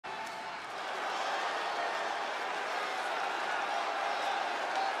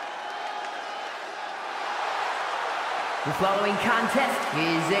The following contest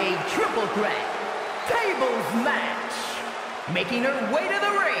is a triple threat tables match. Making her way to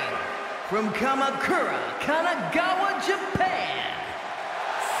the ring from Kamakura, Kanagawa, Japan,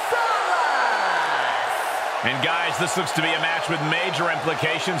 Salas! And guys, this looks to be a match with major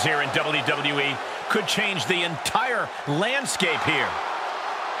implications here in WWE. Could change the entire landscape here.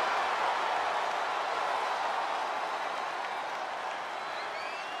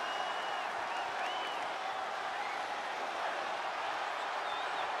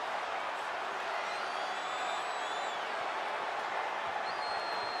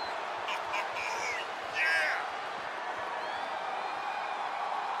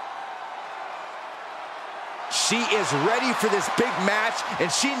 She is ready for this big match, and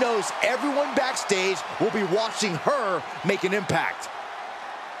she knows everyone backstage will be watching her make an impact.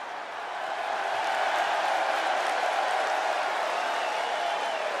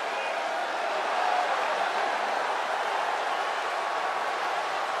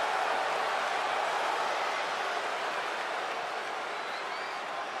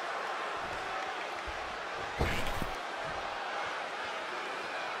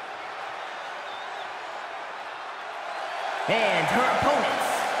 And her opponents,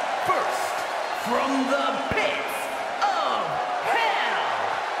 first, from the pits of hell,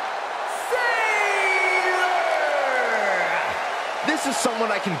 Saber! This is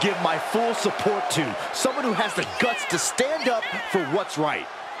someone I can give my full support to. Someone who has the guts to stand up for what's right.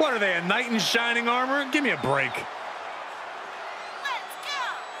 What are they, a knight in shining armor? Give me a break.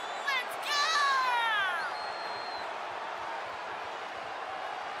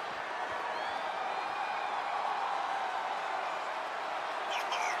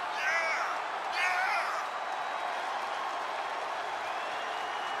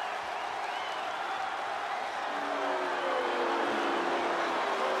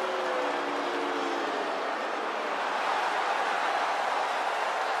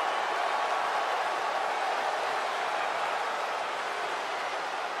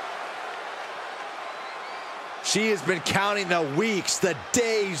 She has been counting the weeks, the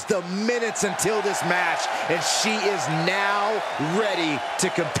days, the minutes until this match, and she is now ready to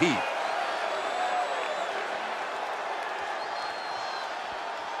compete.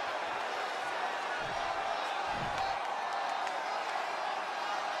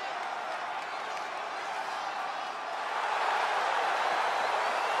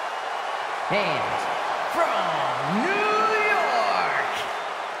 And from New York,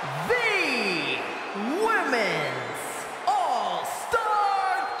 the Women's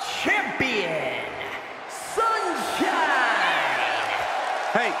All-Star Champion, Sunshine!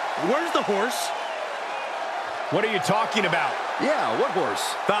 Hey, where's the horse? What are you talking about? Yeah, what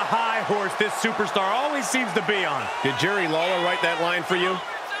horse? The high horse this superstar always seems to be on. Did Jerry Lawler write that line for you?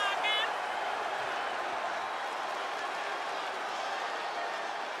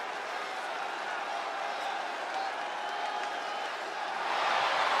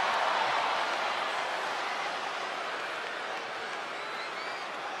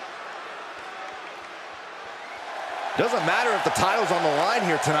 Doesn't matter if the title's on the line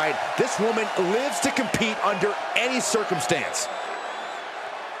here tonight. This woman lives to compete under any circumstance.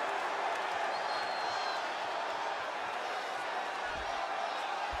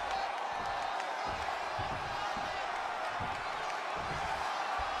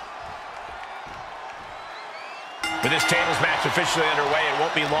 With this tables match officially underway, it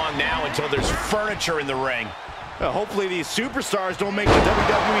won't be long now until there's furniture in the ring. Hopefully these superstars don't make the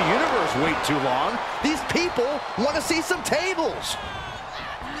WWE Universe wait too long. These people want to see some tables.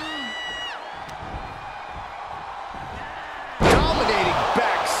 Dominating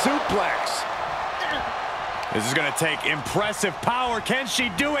back suplex. This is going to take impressive power. Can she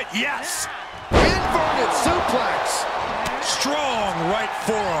do it? Yes! Inverted suplex. Strong right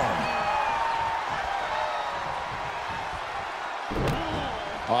forearm.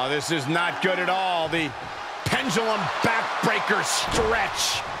 Oh, this is not good at all. The pendulum backbreaker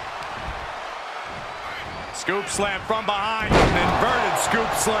stretch. Scoop slam from behind. An inverted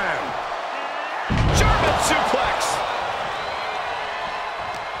scoop slam. German suplex.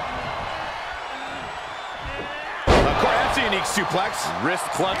 Of course, that's a unique suplex. Wrist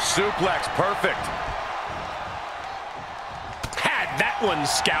clutch suplex. Perfect. Had that one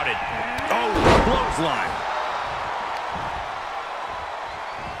scouted. Oh, clothesline.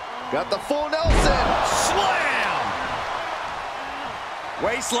 Got the full Nelson. Slam!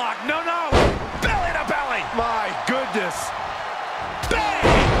 Waistlock. No, no. Belly to belly. My goodness. Bang!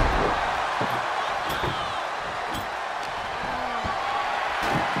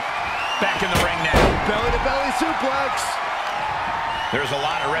 Back in the ring now. Belly to belly suplex. There's a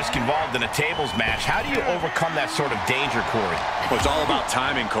lot of risk involved in a tables match. How do you overcome that sort of danger, Corey? Well, it's all about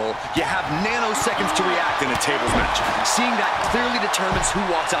timing, Cole. You have nanoseconds to react in a tables match. Seeing that clearly determines who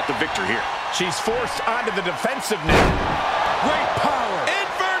walks out the victor here. She's forced onto the defensive now. Great power.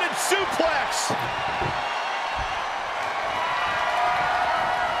 Inverted suplex.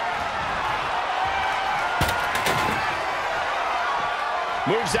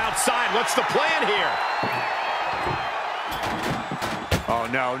 Moves outside. What's the plan here? Oh,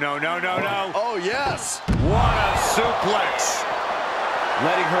 no, no, no, no, no. Oh, yes. What a suplex.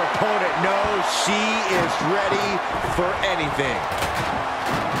 Letting her opponent know she is ready for anything.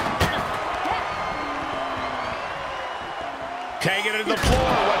 Taking it to the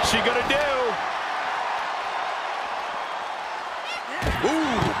floor. What's she gonna do?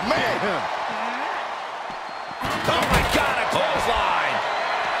 Ooh, man. Oh my God, a clothesline.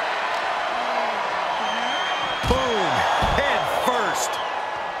 Boom, head first.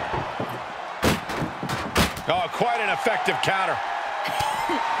 Oh, quite an effective counter.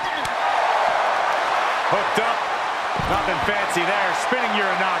 Hooked up. Nothing fancy there. Spinning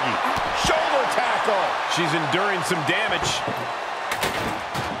Uranagi. Shoulder tackle. She's enduring some damage.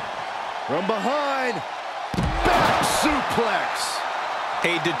 From behind, back suplex.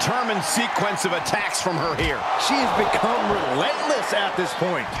 A determined sequence of attacks from her here. She has become relentless at this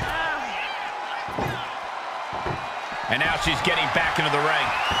point. And now she's getting back into the ring.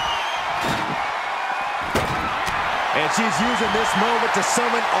 And she's using this moment to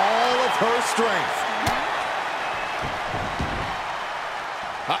summon all of her strength.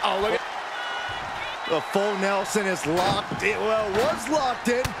 Uh-oh, look at... The full Nelson is locked in. Well, was locked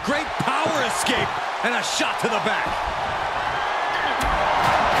in. Great power escape. And a shot to the back.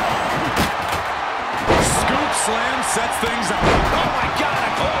 Scoop slam sets things up. Oh my God,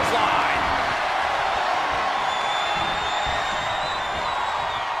 a clothesline.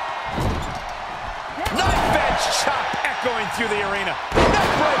 Knife edge chop echoing through the arena.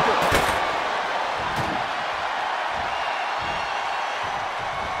 Neckbreaker.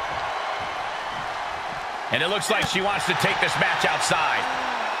 And it looks like she wants to take this match outside.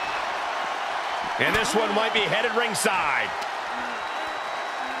 And this one might be headed ringside.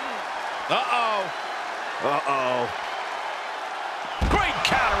 Uh-oh. Uh-oh. Great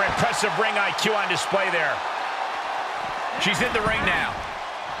counter, impressive ring IQ on display there. She's in the ring now.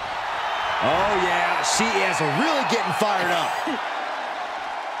 Oh, yeah, she is really getting fired up.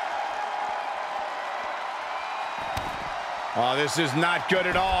 Oh, this is not good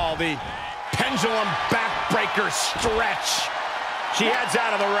at all. The pendulum backbreaker stretch. She heads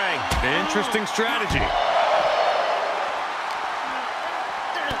out of the ring. Interesting strategy.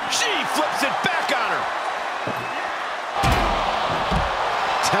 She flips it back on her.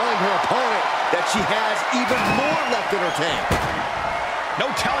 Telling her opponent that she has even more left in her tank.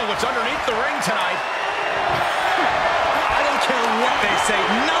 No telling what's underneath the ring tonight. I don't care what they say.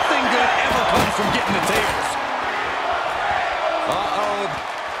 Nothing good ever comes from getting the tables. Uh-oh.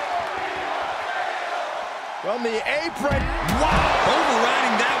 From the apron. Wow!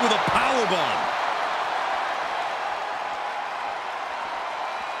 Overriding that with a powerbomb.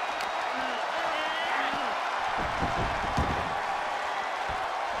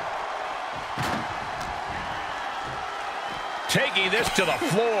 Taking this to the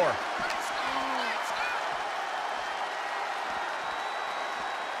floor.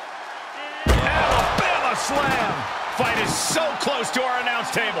 Alabama slam. Fight is so close to our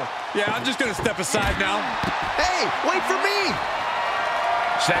announce table. Yeah, I'm just going to step aside now. Hey, wait for me.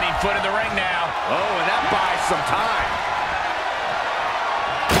 Setting foot in the ring now. Oh, and that buys some time.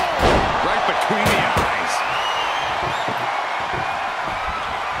 Right between the eyes.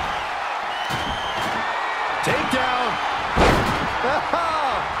 Takedown.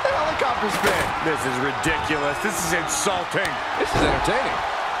 Helicopter spin. This is ridiculous. This is insulting. This is entertaining.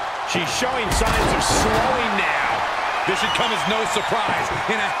 She's showing signs of slowing now. This should come as no surprise.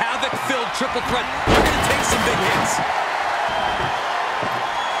 In a havoc-filled triple threat, you're going to take some big hits.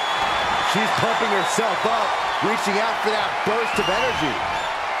 She's pumping herself up, reaching out for that burst of energy.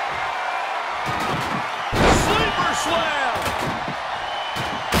 Sleeper slam.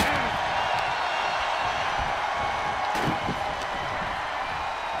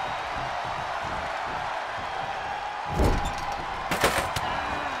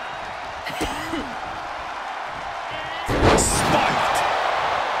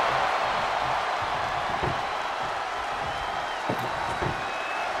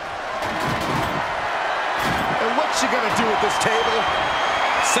 What's she gonna do with this table?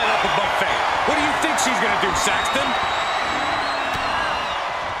 Set up a buffet. What do you think she's gonna do, Saxton?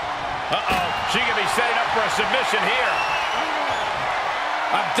 Uh-oh, she could be setting up for a submission here.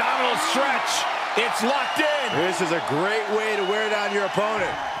 Abdominal stretch. It's locked in. This is a great way to wear down your opponent.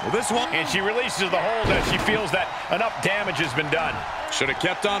 Well, this one. And she releases the hold as she feels that enough damage has been done. Should have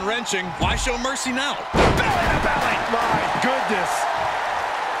kept on wrenching. Why show mercy now? Belly to belly. My goodness.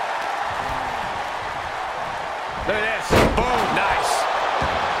 Look at this. Boom. Nice.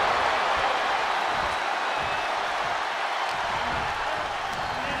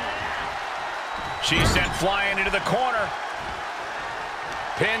 She's sent flying into the corner.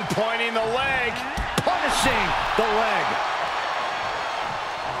 Pinpointing the leg. Punishing the leg.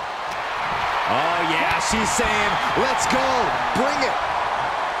 Oh, yeah, she's saying, let's go. Bring it.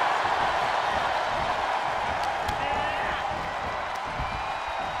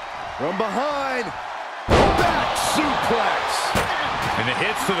 From behind. Back suplex. And the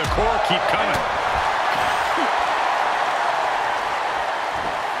hits to the core keep coming.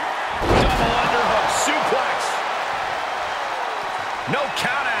 Double underhook suplex. No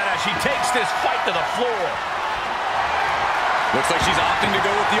count out as she takes this fight to the floor. Looks like she's opting to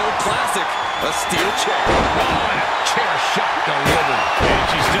go with the old classic, a steel chair. Oh, and a chair shot delivered. And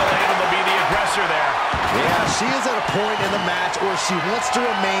she's still able to be the aggressor there. Yeah, she is at a point in the match where she wants to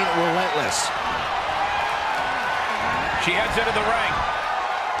remain relentless. She heads into the ring.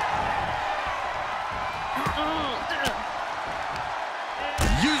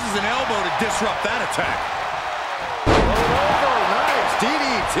 Uses an elbow to disrupt that attack. Oh, nice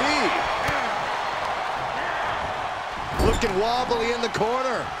DDT. Looking wobbly in the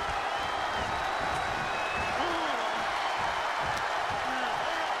corner.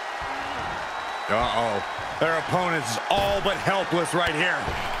 Uh-oh. Their opponent is all but helpless right here.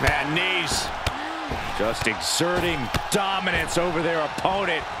 Man, knees. Just exerting dominance over their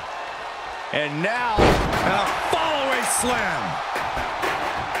opponent. And now, a follow-away slam.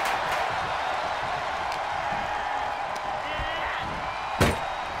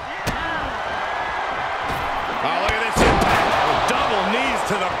 Oh, look at this impact. Double knees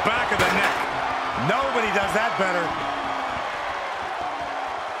to the back of the neck. Nobody does that better.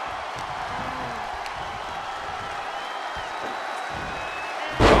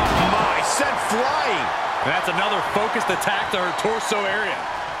 Sent flying. And that's another focused attack to her torso area.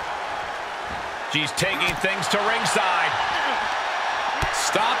 She's taking things to ringside.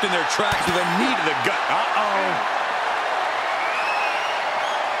 Stopped in their tracks with a knee to the gut. Uh-oh.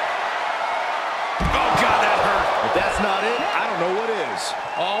 Oh, God, that hurt. If that's not it, I don't know what is.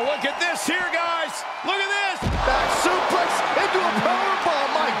 Oh, look at this here, guys. Look at this. Back suplex into a powerbomb.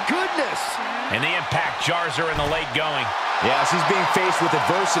 My goodness. And the impact jars her in the late going. Yeah, she's being faced with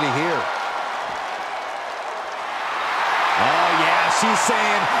adversity here. Oh, yeah, she's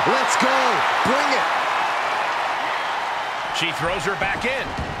saying, let's go, bring it. She throws her back in.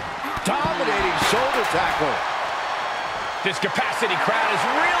 Dominating shoulder tackle. This capacity crowd is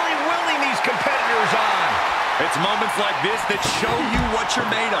really willing these competitors on. It's moments like this that show you what you're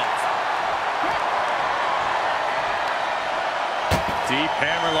made of. Deep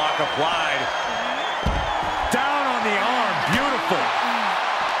hammerlock applied. Down on the arm, beautiful.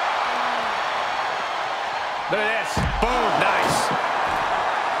 Look at this. Boom, nice.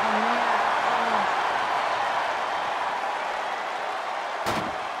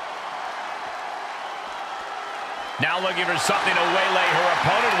 Now looking for something to waylay her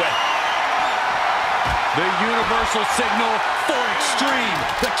opponent with. The universal signal for extreme.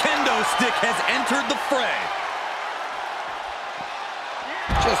 The kendo stick has entered the fray.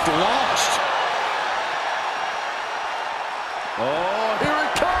 Just launched. Oh, here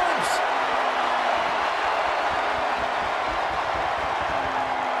it comes.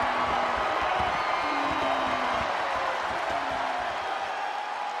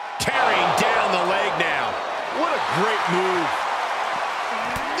 Tearing down the leg now. What a great move.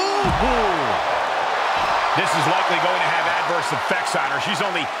 Ooh. This is likely going to have adverse effects on her. She's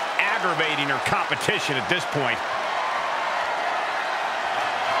only aggravating her competition at this point.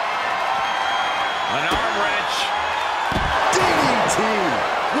 An arm wrench. DDT.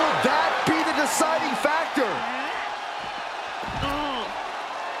 Will that be the deciding factor? Ooh.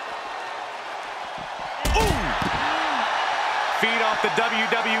 Feed off the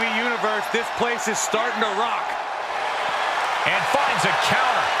WWE Universe. This place is starting to rock. And finds a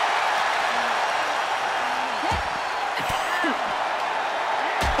counter.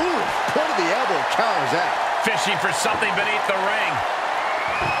 Ooh, point of the elbow counters that. Fishing for something beneath the ring.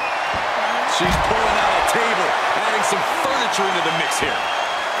 She's pulling out a table, adding some furniture into the mix here.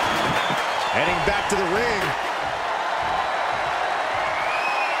 Heading back to the ring.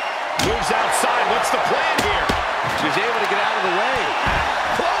 Moves outside. What's the plan here? She's able to get out of the way.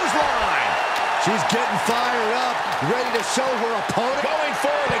 Clothesline. She's getting fired up, ready to show her opponent. Going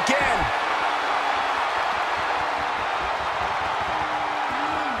for it again.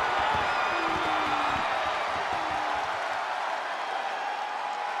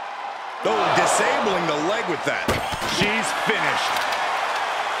 Oh, disabling the leg with that. She's finished.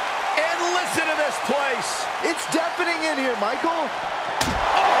 And listen to this place. It's deafening in here, Michael.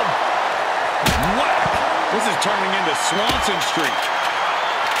 Oh! Whack! This is turning into Swanson Street.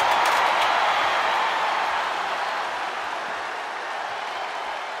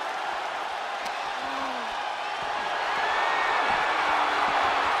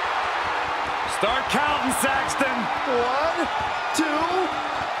 Start counting, Saxton. 1, 2,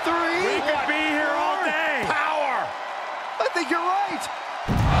 3. We could be here all day. Power. I think you're right.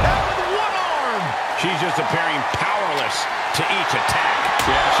 And with one arm. She's just appearing powerless to each attack.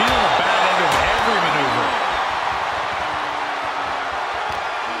 Yeah, she's on the bad end of every maneuver.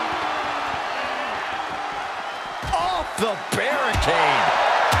 Off the barricade.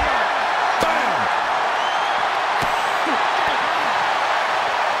 Bam.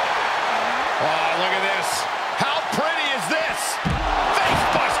 Oh, look at this. How pretty is this? Face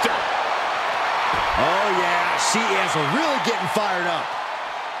buster. Oh, yeah, she is really getting fired up.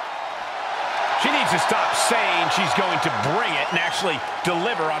 She needs to stop saying she's going to bring it and actually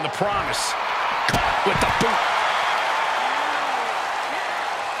deliver on the promise. Caught with the boot.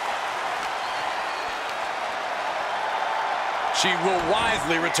 She will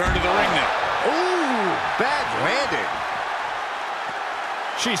wisely return to the ring now. Ooh, bad landing.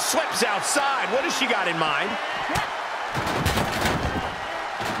 She slips outside. What has she got in mind?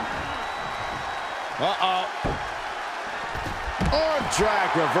 Uh-oh. On drag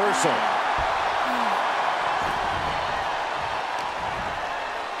reversal.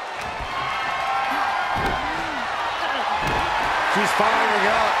 She's firing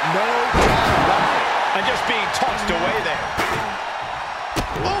up, no doubt about it. And just being tossed away there.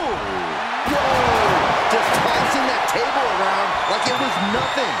 Ooh! Whoa! Just tossing that table around like it was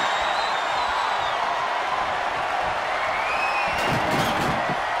nothing.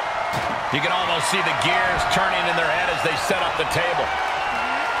 You can almost see the gears turning in their head as they set up the table.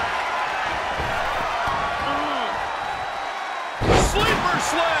 Sleeper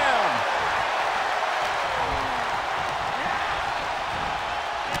slam!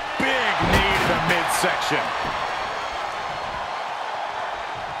 Big knee to the midsection.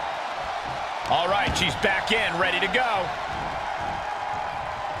 All right, she's back in, ready to go.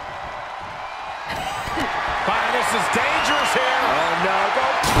 This is dangerous here. Oh, no. Go.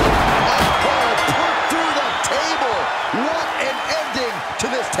 Oh, put through the table. What